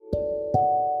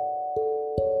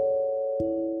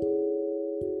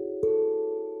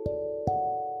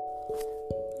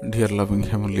Dear loving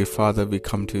Heavenly Father, we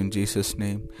come to you in Jesus'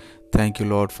 name. Thank you,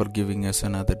 Lord, for giving us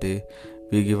another day.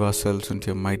 We give ourselves into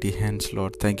your mighty hands,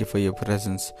 Lord. Thank you for your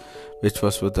presence, which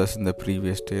was with us in the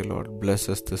previous day, Lord. Bless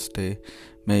us this day.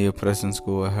 May your presence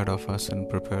go ahead of us and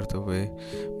prepare the way.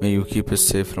 May you keep us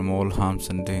safe from all harms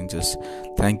and dangers.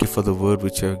 Thank you for the word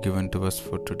which you have given to us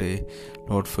for today.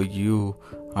 Lord, for you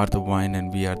are the vine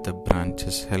and we are the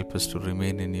branches. Help us to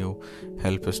remain in you.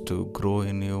 Help us to grow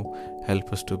in you.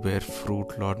 Help us to bear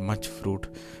fruit, Lord, much fruit,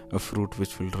 a fruit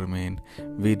which will remain.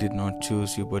 We did not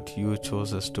choose you, but you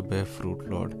chose us to bear fruit,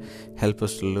 Lord. Help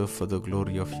us to live for the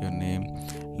glory of your name.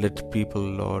 Let people,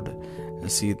 Lord,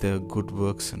 see the good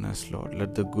works in us, Lord.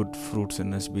 Let the good fruits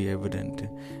in us be evident.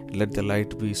 Let the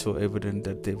light be so evident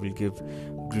that they will give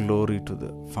glory to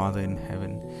the Father in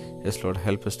heaven. Yes, Lord,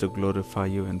 help us to glorify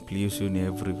you and please you in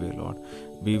every way, Lord.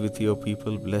 Be with your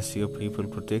people, bless your people,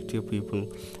 protect your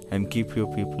people, and keep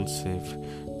your people safe.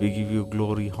 We give you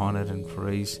glory, honor, and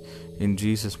praise. In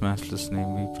Jesus' matchless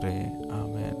name we pray.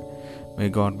 Amen. May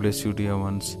God bless you, dear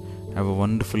ones. Have a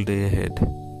wonderful day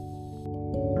ahead.